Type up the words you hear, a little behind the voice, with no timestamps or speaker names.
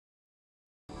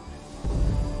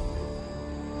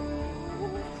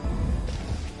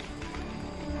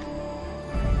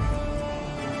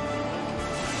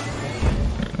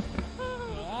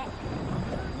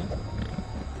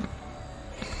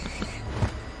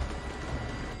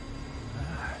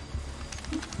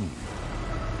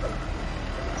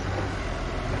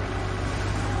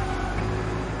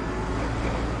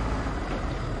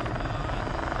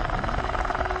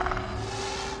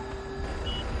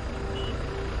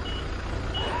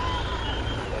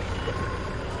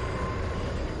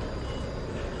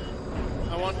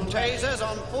Tasers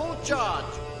on full charge.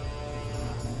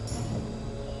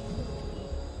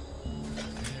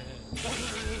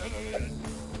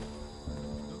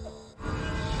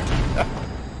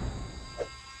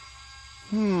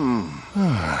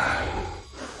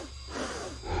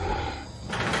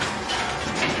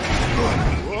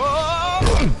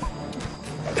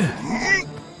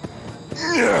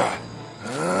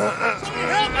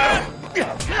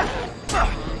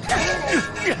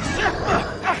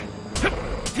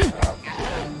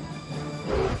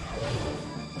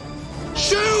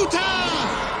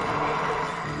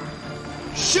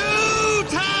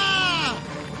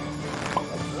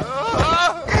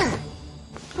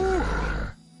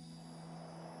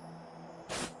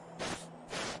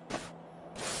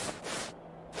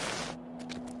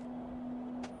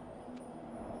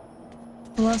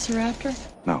 Velociraptor?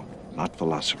 No, not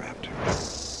Velociraptor.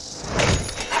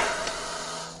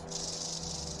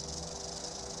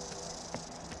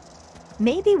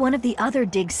 Maybe one of the other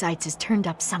dig sites has turned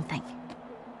up something.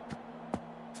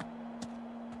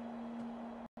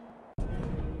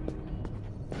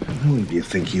 Who do you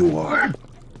think you are?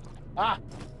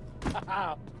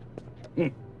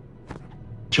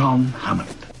 John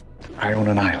Hammond. I own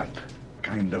an island.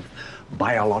 Kind of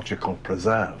biological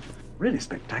preserve. Really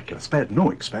spectacular. Spared no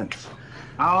expense.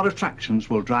 Our attractions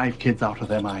will drive kids out of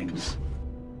their minds.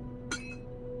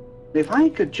 If I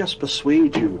could just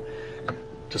persuade you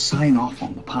to sign off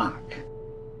on the park,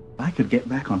 I could get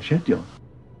back on schedule.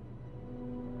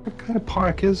 What kind of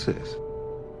park is this?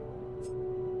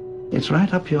 It's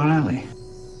right up your alley.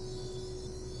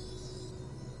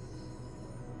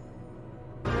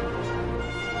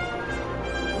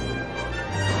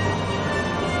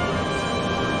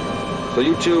 So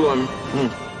you two,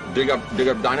 dig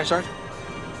up dinosaurs?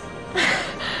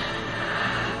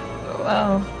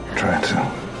 Well... Try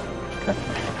to.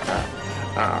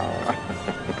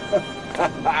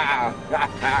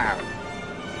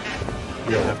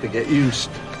 You'll have to get used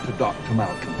to Dr.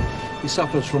 Malcolm. He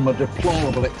suffers from a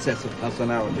deplorable excess of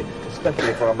personality,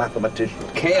 especially for a mathematician.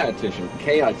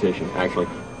 Chaotician, actually.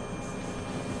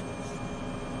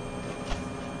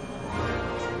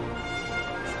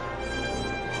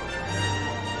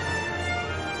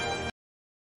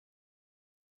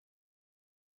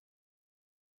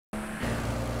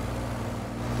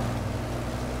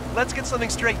 Let's get something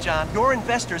straight, John. Your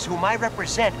investors, whom I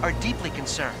represent, are deeply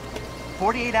concerned.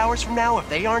 48 hours from now, if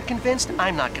they aren't convinced,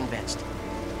 I'm not convinced.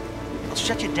 I'll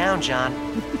shut you down, John.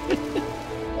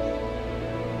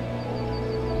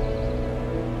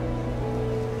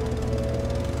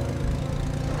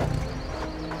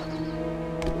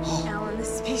 Alan,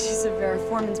 this species of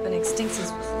Variformin's been extinct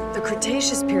since the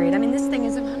Cretaceous period. I mean, this thing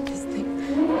is about this thing.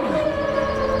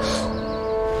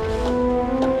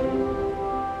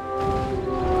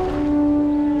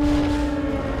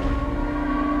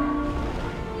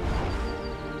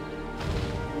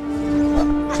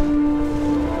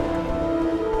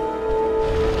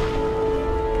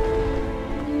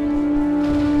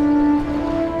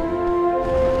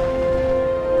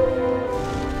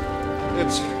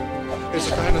 It's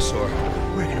a dinosaur.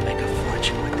 We're gonna make a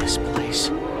fortune with this place.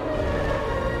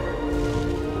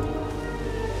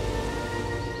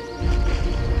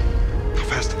 How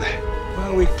fast are they?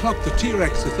 Well, we clocked the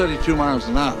T-Rex at 32 miles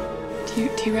an hour.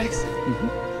 T-Rex?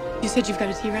 Mm-hmm. You said you've got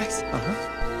a T-Rex?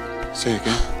 Uh-huh. Say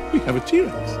again. We have a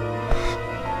T-Rex.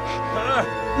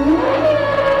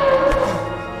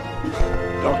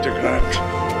 Dr. Grant,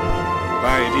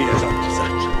 my ideas up to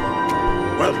that.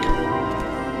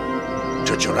 Welcome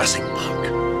to Jurassic Park.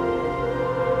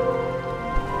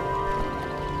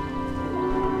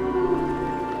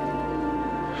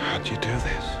 How'd you do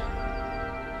this?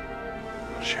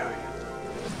 I'll show you.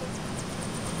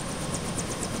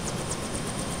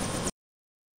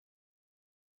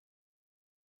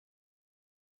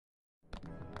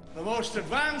 The most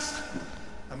advanced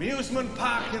amusement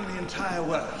park in the entire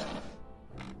world.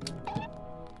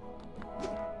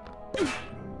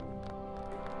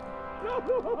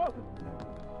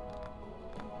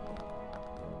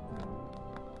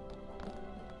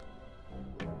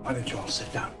 Why don't you all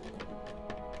sit down?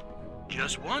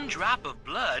 Just one drop of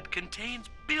blood contains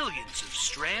billions of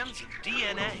strands of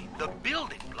DNA, the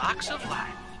building blocks of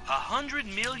life. 100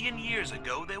 million years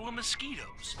ago, there were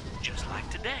mosquitoes, just like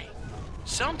today.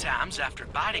 Sometimes, after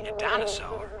biting a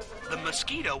dinosaur, the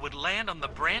mosquito would land on the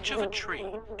branch of a tree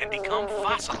and become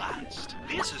fossilized.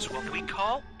 This is what we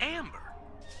call amber.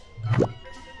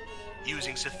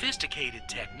 Using sophisticated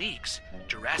techniques,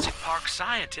 Jurassic Park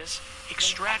scientists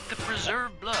extract the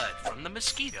preserved blood from the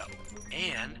mosquito,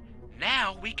 and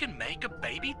now we can make a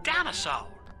baby dinosaur.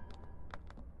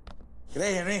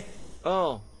 G'day, Henry.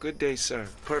 Oh, good day, sir.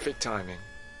 Perfect timing.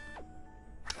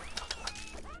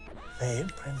 They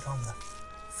imprint on the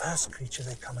first creature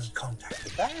they come in contact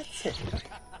with. That's it.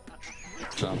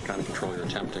 Some kind of control you're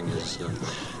attempting is,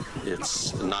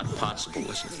 it's not possible.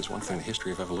 Listen, if there's one thing the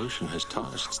history of evolution has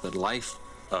taught us, it's that life,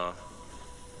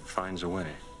 finds a way.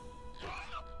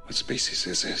 What species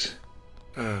is this?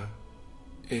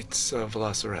 It's a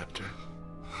velociraptor.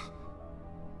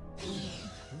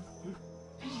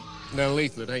 They're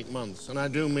lethal at 8 months, and I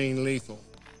do mean lethal.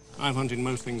 I've hunted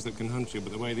most things that can hunt you,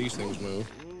 but the way these things move,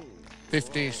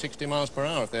 50, 60 miles per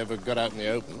hour if they ever got out in the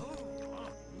open.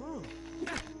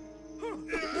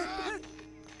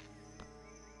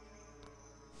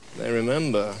 They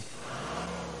remember.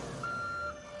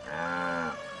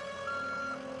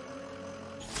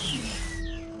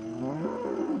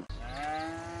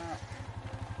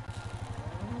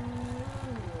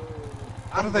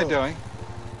 What are they doing?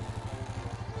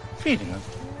 Feeding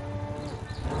us.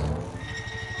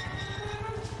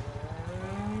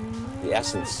 The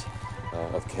essence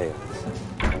of chaos.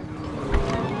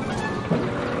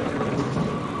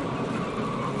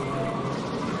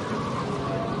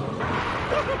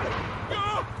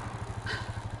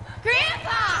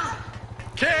 Grandpa!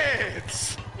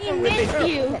 Kids! He missed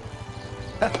you.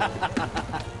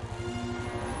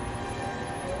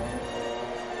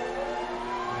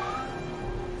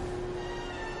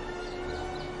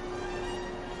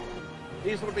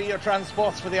 These will be your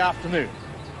transports for the afternoon.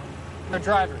 No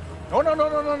driver. No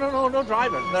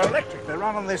drivers. They're electric. They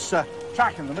run on this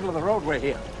track in the middle of the roadway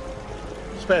here.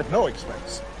 Spared no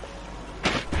expense.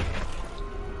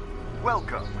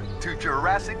 Welcome to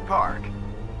Jurassic Park.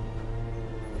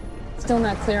 Still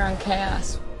not clear on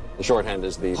chaos. The shorthand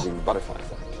is the butterfly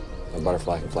effect. A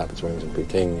butterfly can flap its wings and be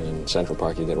king, and in Central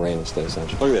Park you get rain instead of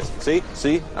sunshine. Look at this.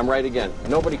 See? I'm right again.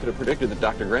 Nobody could have predicted that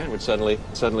Dr. Grant would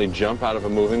suddenly jump out of a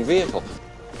moving vehicle.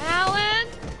 Alan?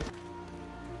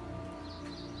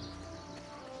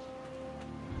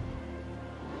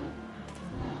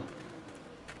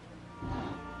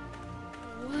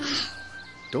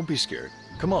 Don't be scared.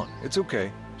 Come on, it's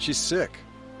okay. She's sick.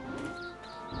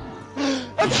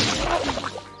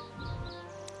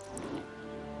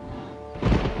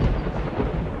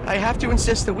 I have to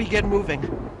insist that we get moving.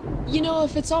 You know,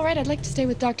 if it's all right, I'd like to stay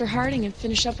with Dr. Harding and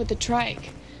finish up with the trike.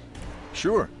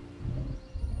 Sure.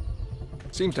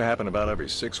 Seems to happen about every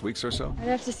 6 weeks or so. I'd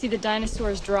have to see the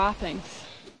dinosaurs dropping.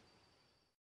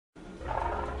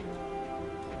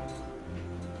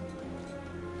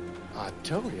 I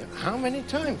told you how many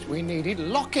times we needed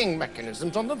locking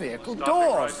mechanisms on the vehicle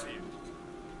doors.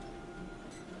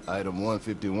 Item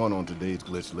 151 on today's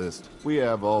glitch list. We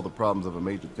have all the problems of a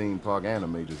major theme park and a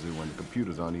major zoo when the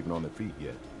computers aren't even on their feet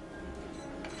yet.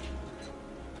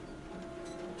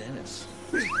 Dennis,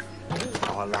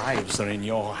 our lives are in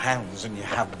your hands and you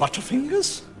have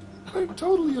butterfingers? I'm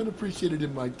totally unappreciated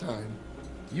in my time.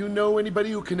 You know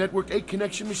anybody who can network 8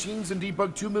 connection machines and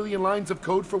debug 2 million lines of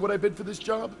code for what I bid for this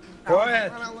job?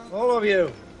 Quiet, all of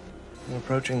you. We're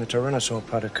approaching the Tyrannosaur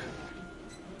paddock.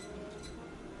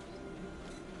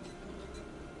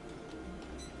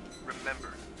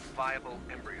 Remember, viable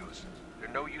embryos. They're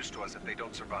no use to us if they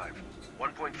don't survive.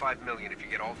 1.5 million if you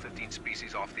get all 15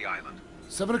 species off the island.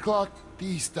 7 o'clock,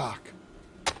 D-Stock.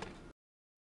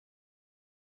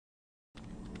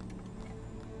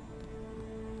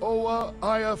 Oh,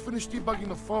 I finished debugging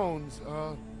the phones,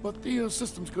 but the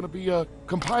system's gonna be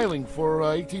compiling for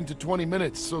 18 to 20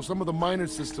 minutes, so some of the minor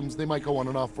systems, they might go on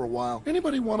and off for a while.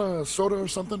 Anybody want a soda or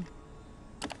something?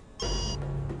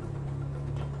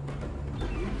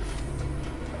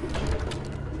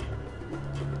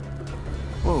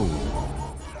 Whoa.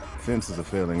 Fences are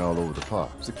failing all over the park.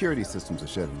 Security systems are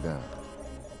shutting down.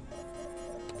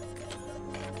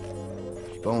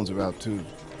 Phones are out too.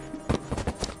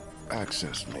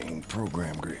 Access main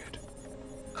program grid.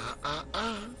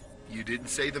 You didn't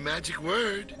say the magic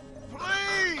word.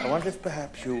 I wonder if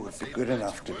perhaps you would be good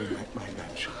enough to be my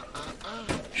bench.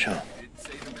 Sure.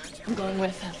 I'm going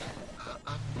with him.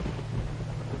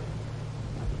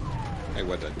 Hey,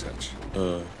 what'd I touch?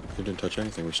 You didn't touch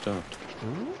anything. We stopped.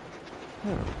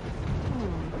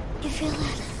 You feel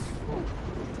that?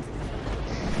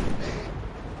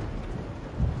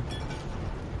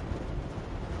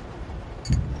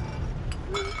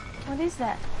 What is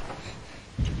that?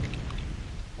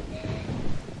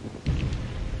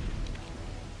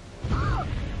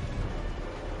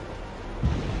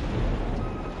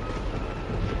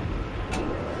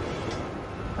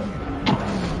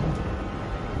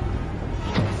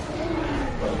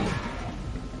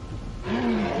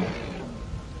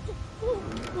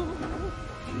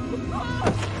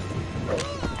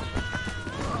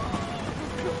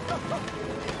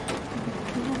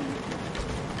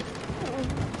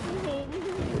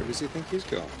 does he think he's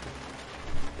going?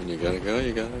 When you gotta go,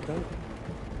 you gotta go.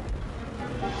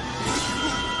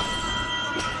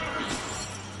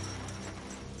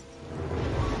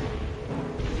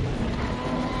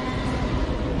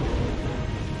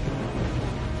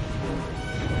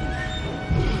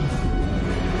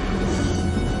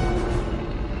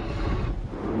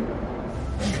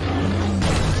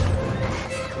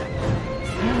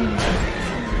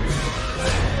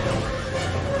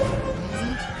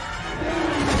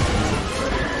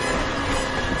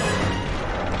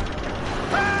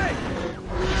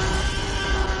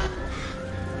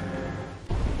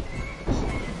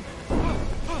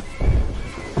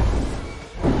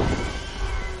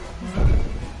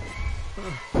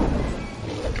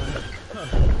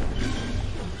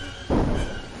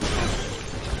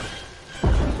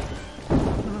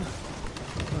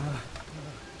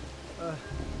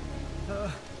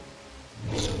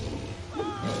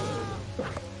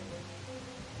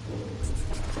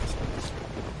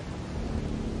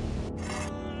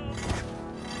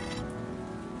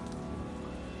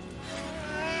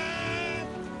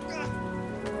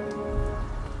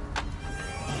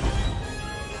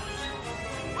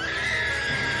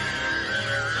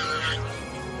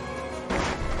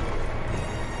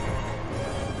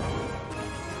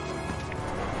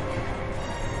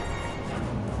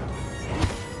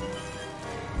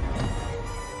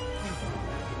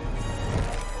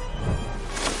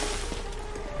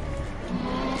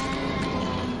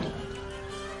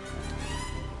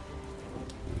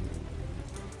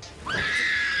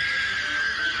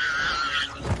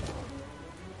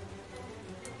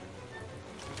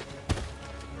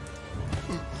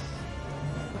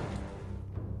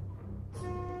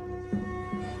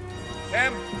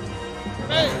 Em!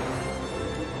 Hey!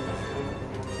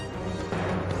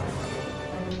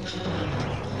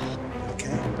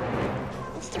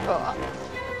 Let's throw up.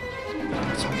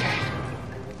 It's okay.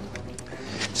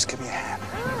 Just give me a hand.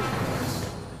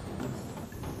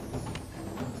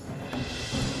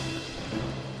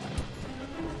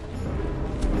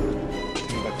 The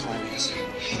thing about climbing is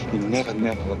you never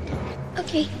look down.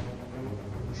 Okay.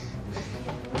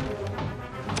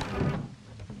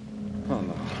 Oh,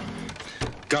 no.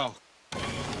 Go.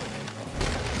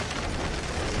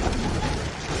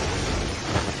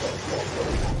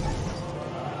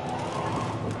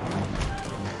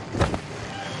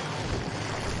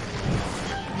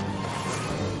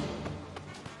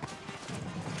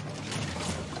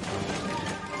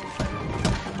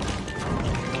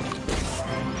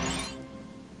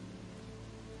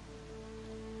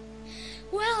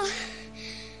 Well,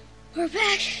 we're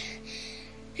back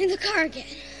in the car again.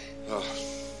 Oh,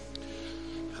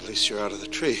 at least you're out of the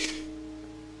tree.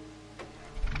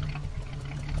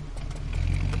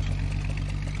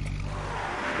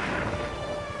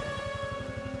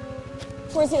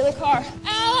 Where's the other car?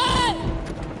 Alan!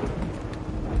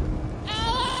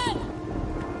 Alan!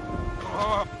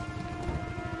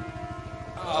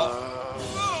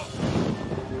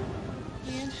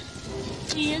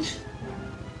 Ian?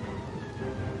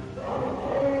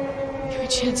 Can we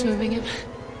chance moving him?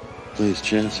 Please,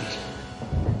 chance it.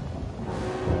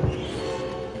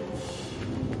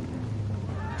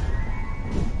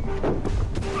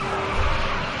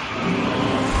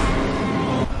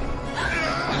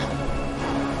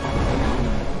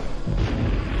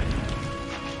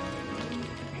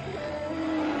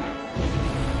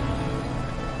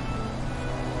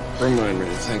 Remind me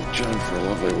to thank John for a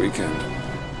lovely weekend.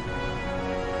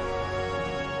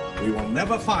 We will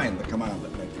never find the command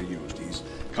that Medford used. He's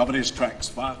covered his tracks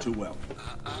far too well.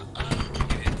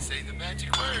 Can't say the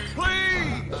magic word.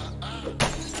 Please! You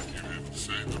didn't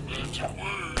say the magic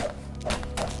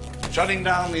word. Shutting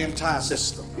down the entire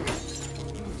system is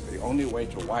the only way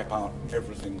to wipe out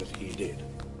everything that he did.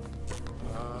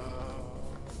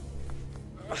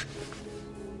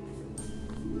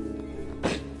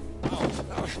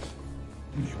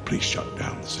 Will you please shut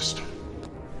down the system?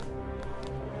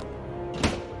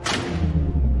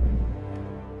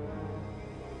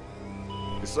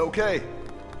 It's okay.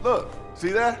 Look, see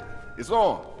that? It's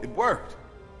on. It worked.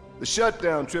 The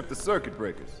shutdown tripped the circuit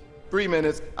breakers. 3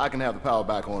 minutes, I can have the power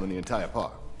back on in the entire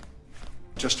park.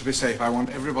 Just to be safe, I want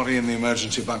everybody in the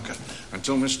emergency bunker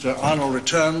until Mr. Arnold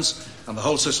returns and the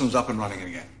whole system's up and running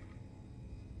again.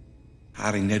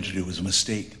 Hiring Ned to do was a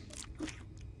mistake.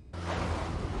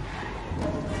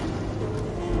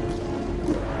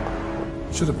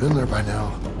 Should have been there by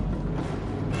now.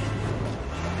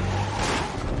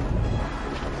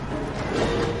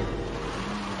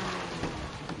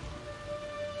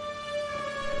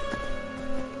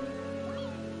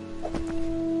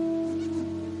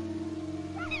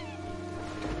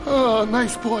 Oh,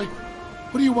 nice boy.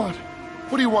 What do you want?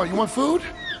 What do you want? You want food?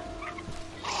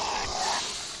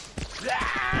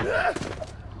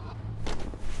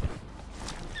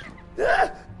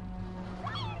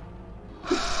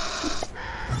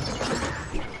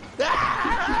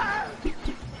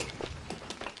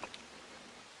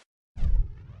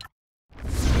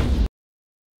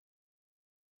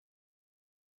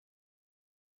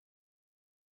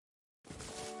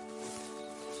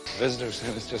 Visitor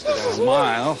said it's just about a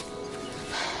mile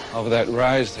over that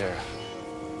rise there.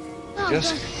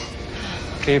 Just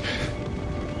keep.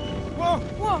 Whoa,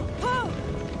 whoa, whoa!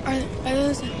 Are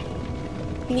those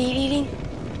meat-eating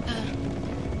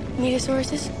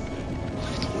metosauruses?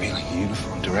 Look at the wheeling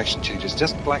uniform direction changes,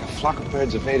 just like a flock of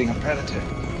birds evading a predator.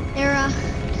 They're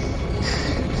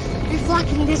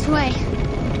flocking this way.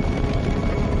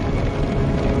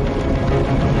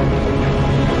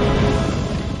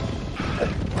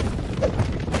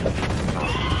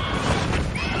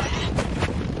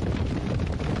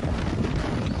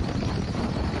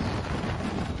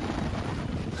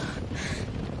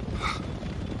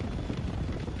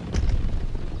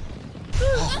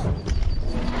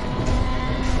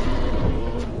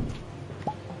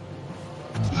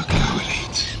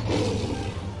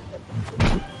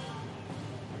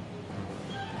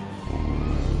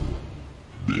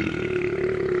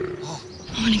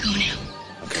 I want to go now.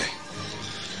 Okay.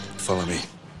 Follow me.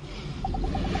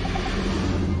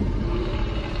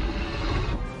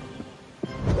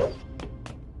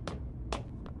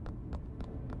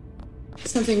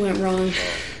 Something went wrong.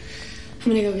 I'm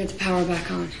gonna go get the power back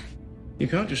on. You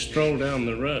can't just stroll down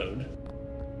the road.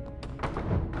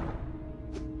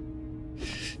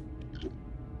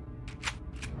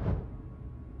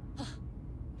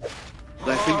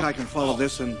 I think I can follow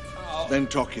this and then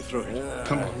talk you through it.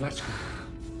 Come on, let's go.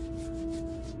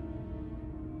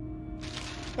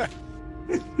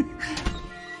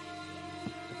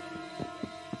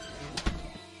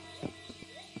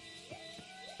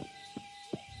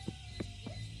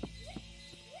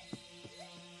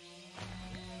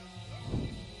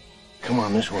 Come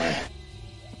on, this way.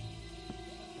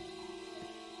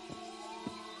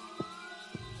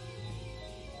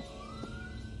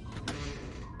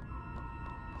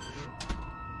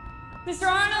 Mr.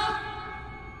 Arnold?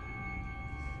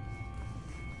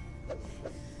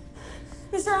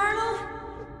 Mr. Arnold?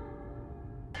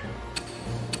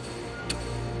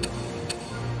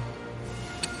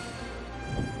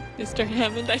 Mr.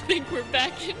 Hammond, I think we're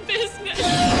back in business.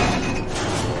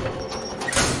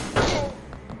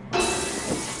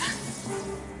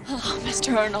 Oh,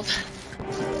 Mr. Arnold.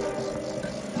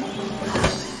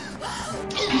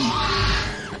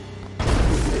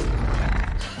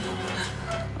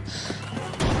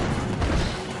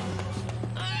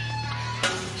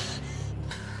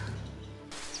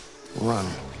 Run.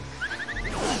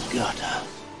 Gotta.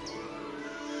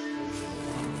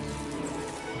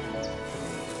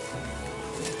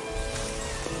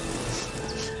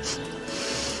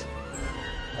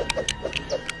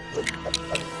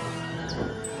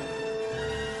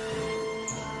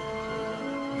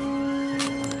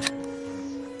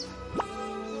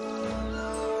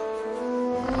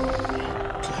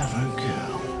 Clever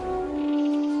girl.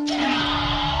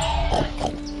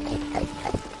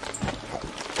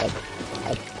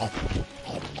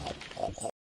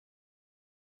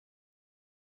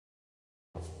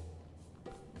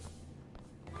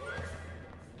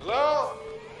 Hello?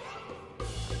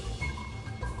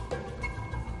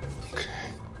 Okay.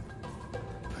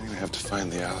 I'm gonna have to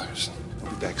find the others. I'll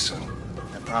be back soon.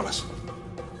 I promise.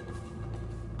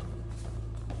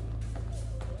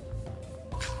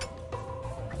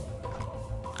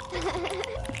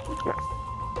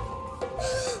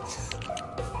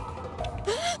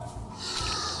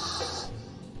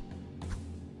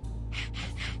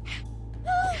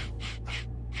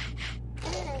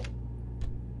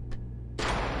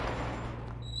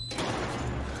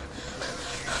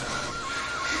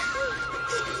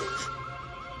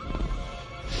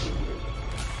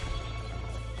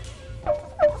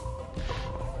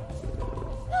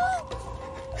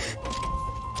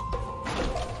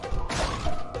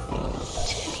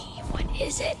 What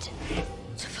is it?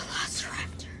 It's a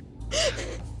velociraptor.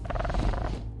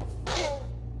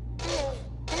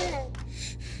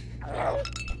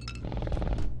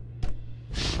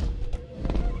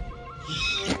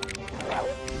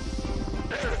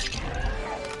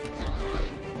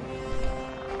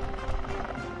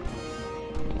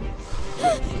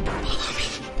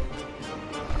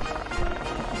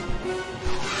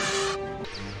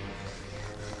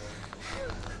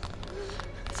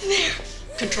 There.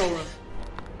 Control room.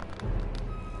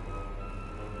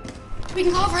 We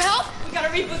can call for help? We gotta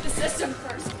reboot the system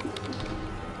first.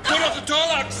 Turn off the door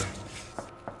locks!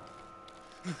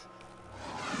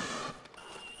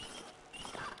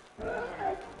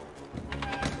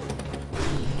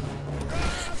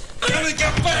 Ellie,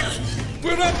 get back!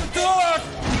 Put up the door!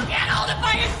 You can't hold it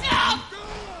by yourself!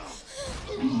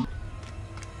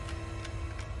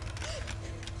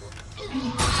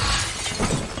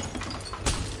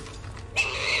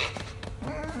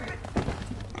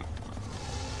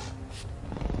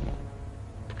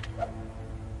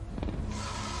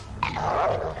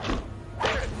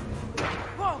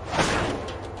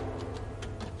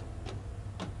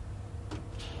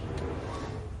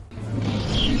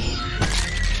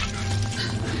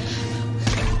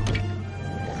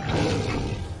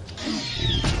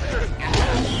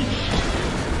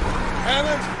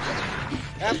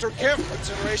 After careful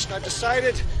consideration, I've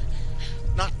decided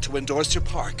not to endorse your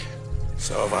park.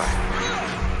 So have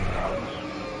I.